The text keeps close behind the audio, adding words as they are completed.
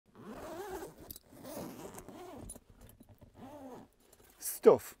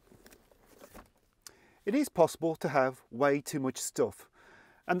Stuff. It is possible to have way too much stuff.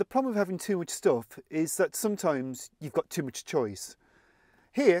 And the problem with having too much stuff is that sometimes you've got too much choice.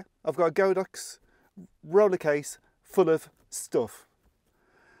 Here, I've got a Godox roller case full of stuff.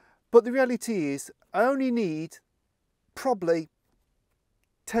 But the reality is, I only need probably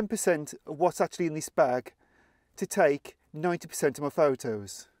 10% of what's actually in this bag to take 90% of my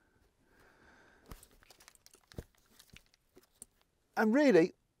photos. And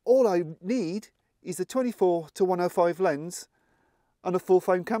really, all I need is a 24 to 105 lens and a full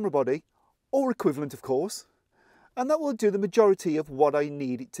frame camera body, or equivalent of course, and that will do the majority of what I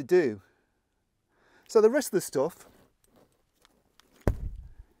need it to do. So the rest of the stuff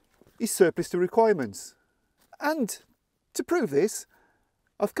is surplus to requirements. And to prove this,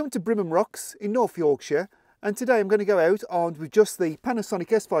 I've come to Brimham Rocks in North Yorkshire, and today I'm going to go out armed with just the Panasonic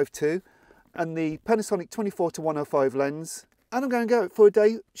S5 II and the Panasonic 24 to 105 lens, and I'm going to go out for a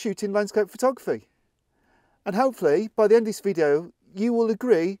day shooting landscape photography. And hopefully by the end of this video you will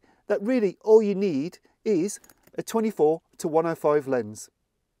agree that really all you need is a 24 to 105 lens.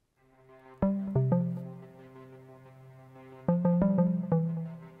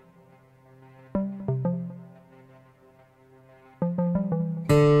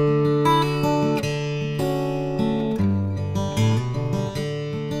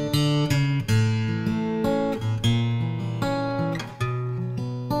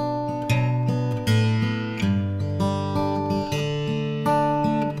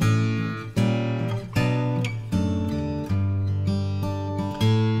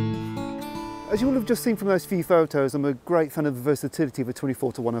 As you will have just seen from those few photos, I'm a great fan of the versatility of a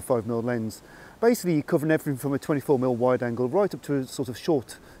 24 to 105mm lens. Basically you're covering everything from a 24mm wide angle right up to a sort of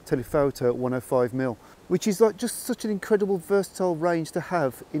short telephoto at 105mm, which is like just such an incredible versatile range to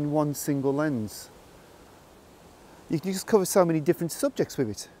have in one single lens. You can just cover so many different subjects with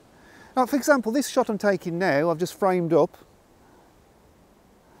it. Now, for example, this shot I'm taking now, I've just framed up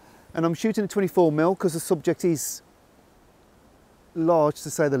and I'm shooting at 24mm because the subject is large to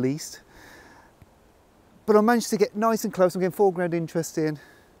say the least. But I managed to get nice and close. I'm getting foreground interest in.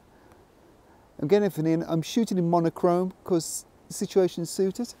 I'm getting everything in. I'm shooting in monochrome because the situation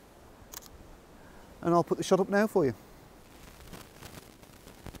suited. And I'll put the shot up now for you.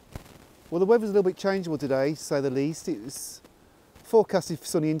 Well, the weather's a little bit changeable today, to say the least. It was forecasted for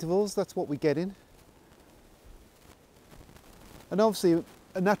sunny intervals. That's what we're getting. And obviously,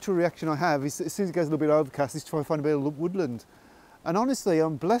 a natural reaction I have is as soon as it goes a little bit overcast, is to try and find a bit of woodland. And honestly,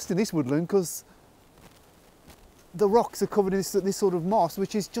 I'm blessed in this woodland because the rocks are covered in this sort of moss,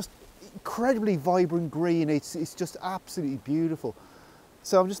 which is just incredibly vibrant green. It's just absolutely beautiful.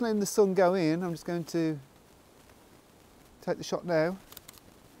 So I'm just letting the sun go in. I'm just going to take the shot now.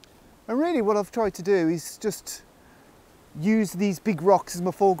 And really what I've tried to do is just use these big rocks as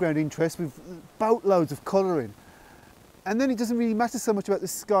my foreground interest with boatloads of colouring. And then it doesn't really matter so much about the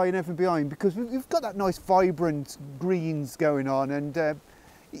sky and everything behind, because we've got that nice vibrant greens going on, and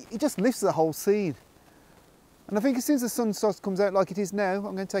it just lifts the whole scene. And I think as soon as the sun comes out like it is now,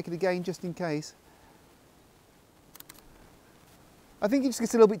 I'm going to take it again just in case. I think it just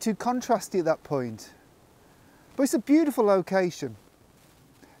gets a little bit too contrasty at that point. But it's a beautiful location.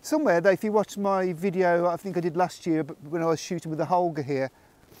 Somewhere that if you watch my video, I think I did last year, but when I was shooting with the Holger here,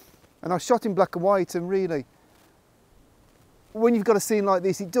 and I shot in black and white, and really, when you've got a scene like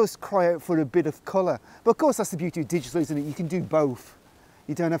this, it does cry out for a bit of colour. But of course that's the beauty of digital, isn't it? You can do both.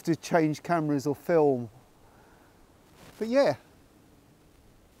 You don't have to change cameras or film. But yeah,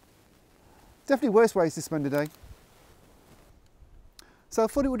 definitely worse ways to spend a day. So I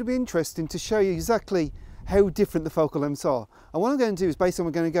thought it would be interesting to show you exactly how different the focal lengths are. And what I'm going to do is basically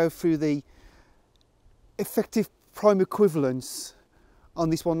I'm going to go through the effective prime equivalence on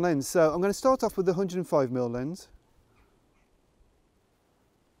this one lens. So I'm going to start off with the 105mm lens.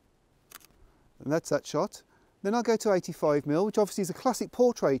 And that's that shot. Then I'll go to 85mm, which obviously is a classic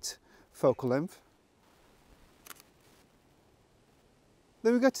portrait focal length.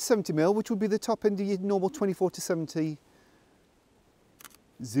 Then we go to 70mm, which would be the top end of your normal 24 to 70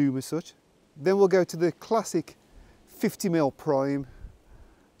 zoom as such. Then we'll go to the classic 50mm prime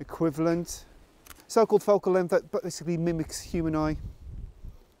equivalent, so-called focal length that basically mimics human eye.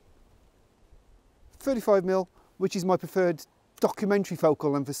 35mm, which is my preferred documentary focal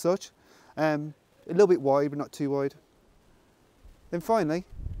length as such. A little bit wide, but not too wide. Then finally,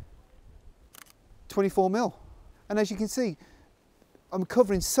 24mm. And as you can see, I'm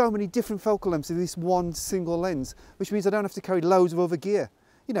covering so many different focal lengths with this one single lens, which means I don't have to carry loads of other gear.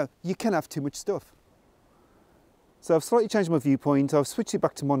 You know, you can have too much stuff. So I've slightly changed my viewpoint. I've switched it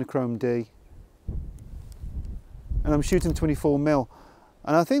back to monochrome D. And I'm shooting 24mm.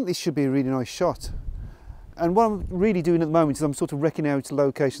 And I think this should be a really nice shot. And what I'm really doing at the moment is I'm sort of wrecking out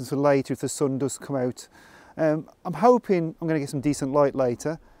locations for later if the sun does come out. I'm hoping I'm going to get some decent light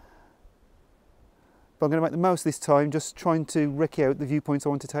later. But I'm going to make the most of this time just trying to wreck out the viewpoints I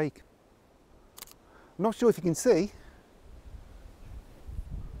want to take. I'm not sure if you can see,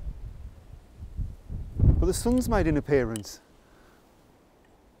 but the sun's made an appearance.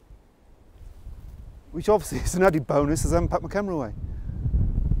 Which obviously is an added bonus as I haven't packed my camera away.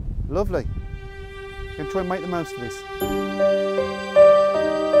 Lovely. I'm going to try and make the most of this.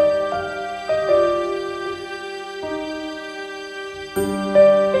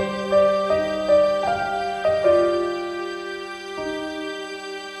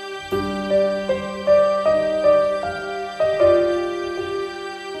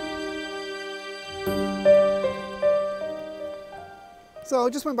 So I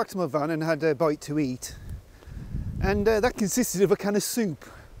just went back to my van and had a bite to eat, and that consisted of a can of soup.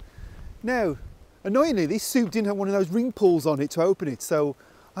 Now, annoyingly, this soup didn't have one of those ring pulls on it to open it, so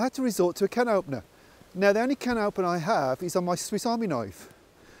I had to resort to a can opener. Now, the only can opener I have is on my Swiss Army knife.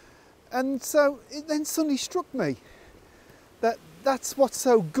 And so it then suddenly struck me that that's what's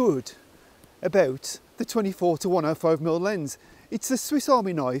so good about the 24 to 105mm lens. It's the Swiss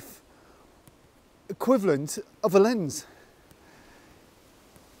Army knife equivalent of a lens.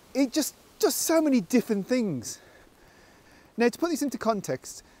 It just does so many different things. Now, to put this into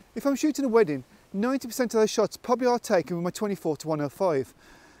context, if I'm shooting a wedding, 90% of those shots probably are taken with my 24 to 105,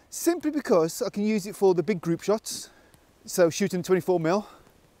 simply because I can use it for the big group shots, so shooting 24mm.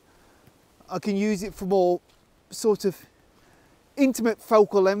 I can use it for more sort of intimate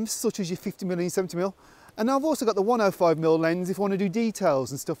focal lengths, such as your 50mm and 70mm, and I've also got the 105mm lens if I want to do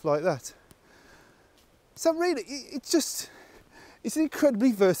details and stuff like that. So really, it's an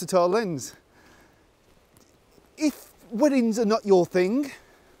incredibly versatile lens. If weddings are not your thing,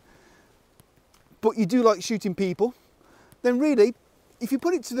 but you do like shooting people, then really, if you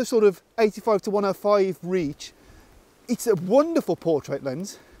put it to the sort of 85 to 105 reach, it's a wonderful portrait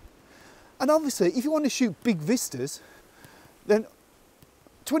lens. And obviously, if you want to shoot big vistas, then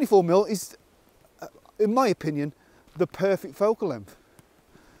 24mm is, in my opinion, the perfect focal length.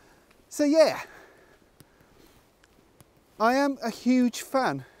 So yeah, I am a huge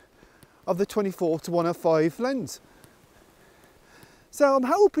fan of the 24 to 105 lens. So I'm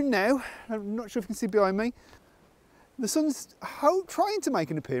hoping now, I'm not sure if you can see behind me, the sun's trying to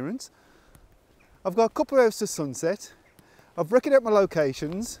make an appearance. I've got a couple of hours to sunset. I've reckoned out my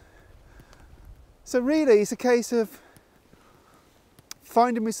locations. So really it's a case of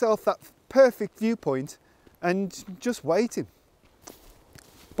finding myself that perfect viewpoint and just waiting.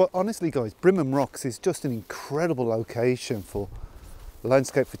 But honestly guys, Brimham Rocks is just an incredible location for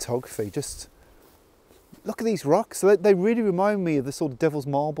landscape photography. Just look at these rocks. They really remind me of the sort of Devil's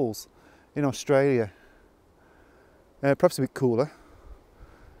Marbles in Australia. Perhaps a bit cooler.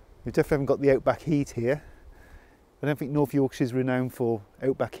 We definitely haven't got the outback heat here. I don't think North Yorkshire is renowned for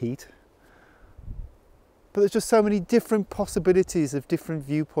outback heat. But there's just so many different possibilities of different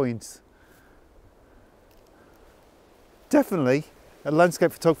viewpoints. Definitely a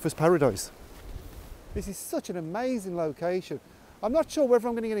landscape photographer's paradise. This is such an amazing location. I'm not sure whether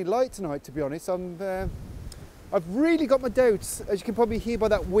I'm going to get any light tonight, to be honest. I've really got my doubts, as you can probably hear by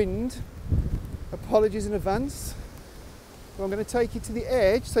that wind. Apologies in advance. But I'm going to take you to the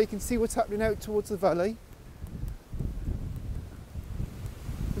edge so you can see what's happening out towards the valley.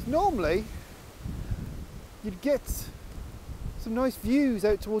 Because normally you'd get some nice views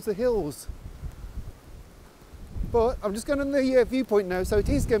out towards the hills. But I'm just going on the viewpoint now, so it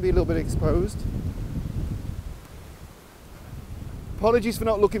is going to be a little bit exposed. Apologies for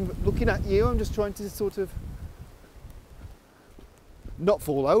not looking at you. I'm just trying to sort of not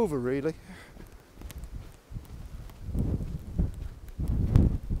fall over, really.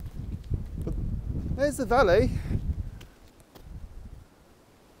 But there's the valley.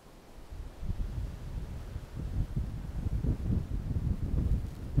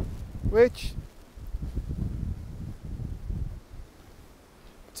 Which,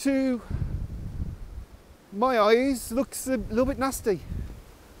 to my eyes, looks a little bit nasty.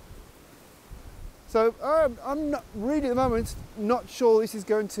 So I'm not really at the moment not sure this is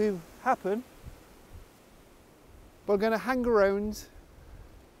going to happen, but I'm going to hang around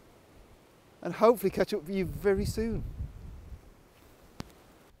and hopefully catch up with you very soon.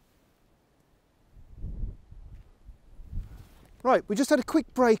 Right, we just had a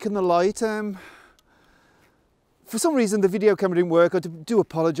quick break in the light. For some reason the video camera didn't work. I do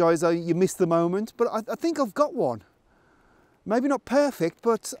apologise, you missed the moment, but I think I've got one. Maybe not perfect,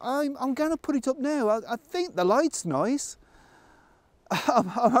 but I'm going to put it up now. I think the light's nice. I'm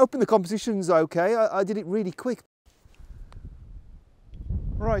hoping the composition's okay. I did it really quick.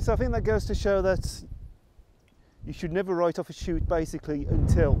 Right, so I think that goes to show that you should never write off a shoot basically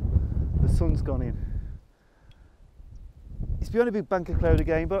until the sun's gone in. It's beyond a big bank of cloud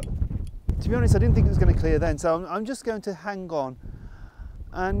again, but to be honest, I didn't think it was going to clear then, so I'm just going to hang on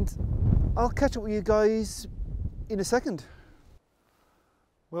and I'll catch up with you guys in a second.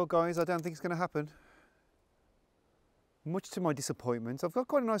 Well guys, I don't think it's going to happen. Much to my disappointment. I've got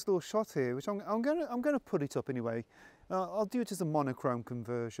quite a nice little shot here, which I'm going to put it up anyway. I'll do it as a monochrome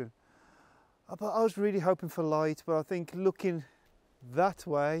conversion. But I was really hoping for light, but I think looking that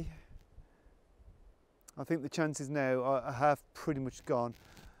way, I think the chances now are have pretty much gone.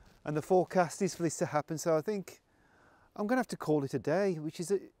 And the forecast is for this to happen, so I think I'm going to have to call it a day, which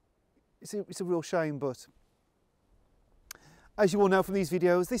is it's a real shame, but as you all know from these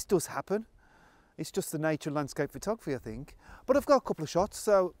videos, this does happen. It's just the nature of landscape photography, I think. But I've got a couple of shots,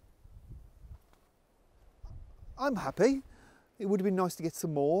 so I'm happy. It would have been nice to get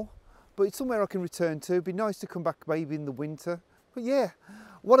some more, but it's somewhere I can return to. It'd be nice to come back maybe in the winter. But yeah,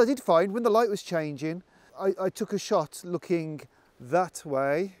 what I did find when the light was changing, I took a shot looking that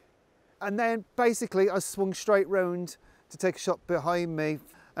way, and then basically I swung straight round to take a shot behind me,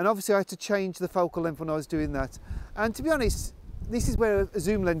 and obviously I had to change the focal length when I was doing that. And to be honest, this is where a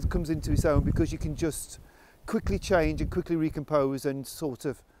zoom lens comes into its own, because you can just quickly change and quickly recompose and sort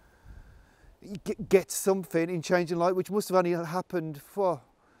of get something in changing light, which must have only happened for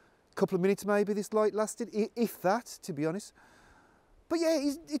a couple of minutes maybe this light lasted, if that, to be honest. But yeah,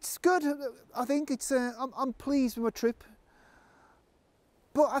 it's good. I think it's I'm pleased with my trip.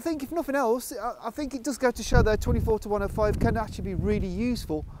 But I think if nothing else, I think it does go to show that 24-105 can actually be really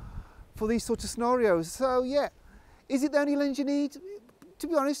useful for these sorts of scenarios. So yeah, is it the only lens you need? To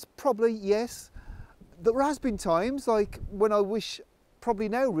be honest, probably yes. There has been times, like when I wish, probably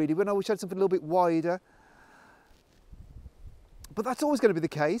now really, when I wish I had something a little bit wider. But that's always going to be the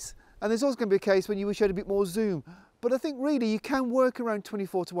case. And there's always going to be a case when you wish you had a bit more zoom. But I think really you can work around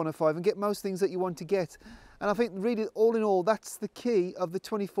 24-105 and get most things that you want to get. And I think really, all in all, that's the key of the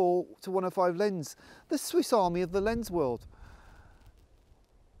 24-105 lens, the Swiss Army of the lens world.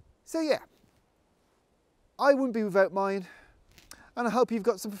 So yeah, I wouldn't be without mine. And I hope you've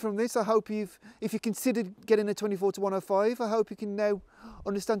got something from this. I hope if you considered getting a 24-105, I hope you can now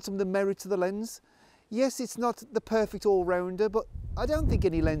understand some of the merits of the lens. Yes, it's not the perfect all-rounder, but I don't think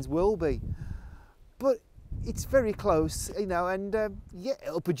any lens will be. But it's very close, you know, and yeah,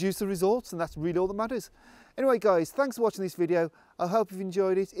 it'll produce the results, and that's really all that matters. Anyway guys, thanks for watching this video. I hope you've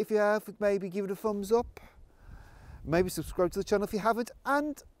enjoyed it. If you have, maybe give it a thumbs up. Maybe subscribe to the channel if you haven't,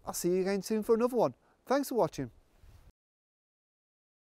 and I'll see you again soon for another one. Thanks for watching.